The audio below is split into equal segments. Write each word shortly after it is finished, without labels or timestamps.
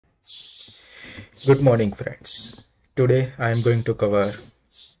Good morning, friends. Today I am going to cover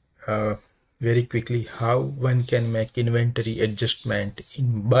uh, very quickly how one can make inventory adjustment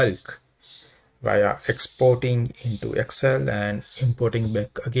in bulk via exporting into Excel and importing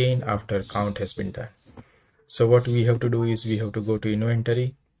back again after count has been done. So what we have to do is we have to go to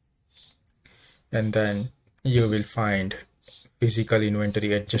inventory, and then you will find physical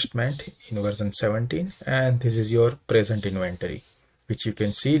inventory adjustment in version 17, and this is your present inventory, which you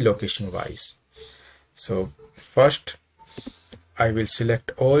can see location wise. So first I will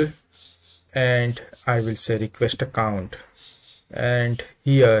select all and I will say request a count, and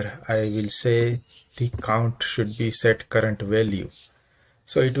here I will say the count should be set current value.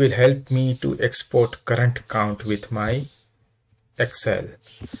 So it will help me to export current count with my Excel.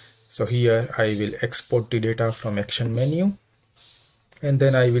 So here I will export the data from action menu, and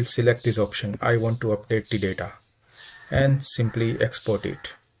then I will select this option. I want to update the data and simply export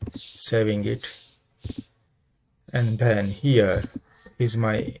it, saving it. And then here is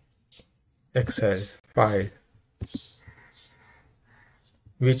my Excel file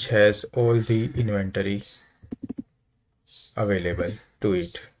which has all the inventory available to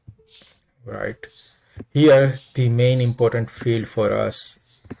it. Right here, the main important field for us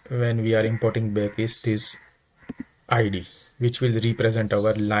when we are importing back is this ID, which will represent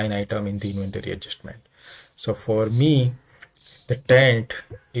our line item in the inventory adjustment. So for me, the tent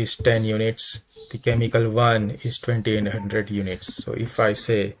is 10 units, the chemical one is 2800 units. So if I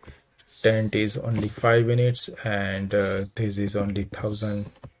say tent is only 5 units and this is only 1000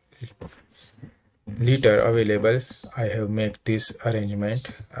 liter available, I have made this arrangement.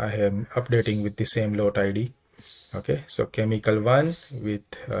 I am updating with the same lot ID. Okay, so chemical one with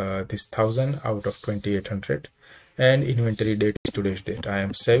this 1000 out of 2800, and inventory date is today's date. I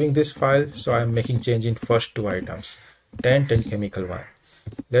am saving this file, so I am making change in first two items, tent and chemical one.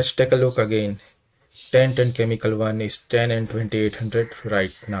 Let's take a look again. Tent and chemical one is 10 and 2800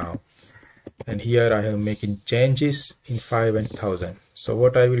 right now, and here I am making changes in 5 and 1000. So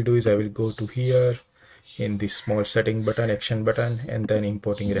what I will do is I will go to here in the small setting button, action button, and then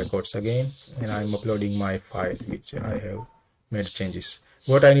importing records again, and I'm uploading my file which I have made changes.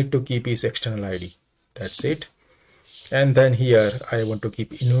 What I need to keep is external ID, that's it. And then here I want to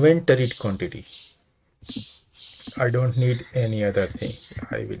keep inventoried quantity. I don't need any other thing.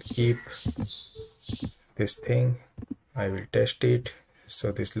 I will keep this thing. I will test it.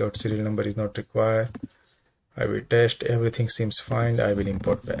 So this lot serial number is not required. I will test, everything seems fine. I will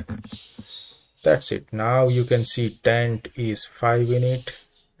import back. That's it. Now you can see tent is 5 unit,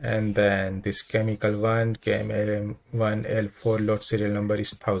 and then this chemical one, KML1L4 lot serial number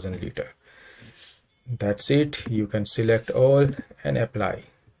is 1000 liter. That's it. You can select all and apply,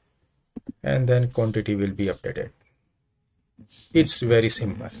 and then quantity will be updated. It's very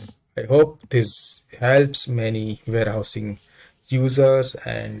simple. I hope this helps many warehousing users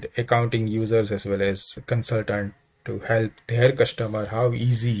and accounting users as well as consultant to help their customer how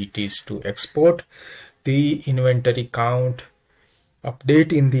easy it is to export the inventory count,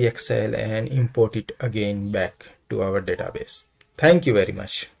 update in the Excel, and import it again back to our database. Thank you very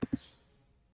much.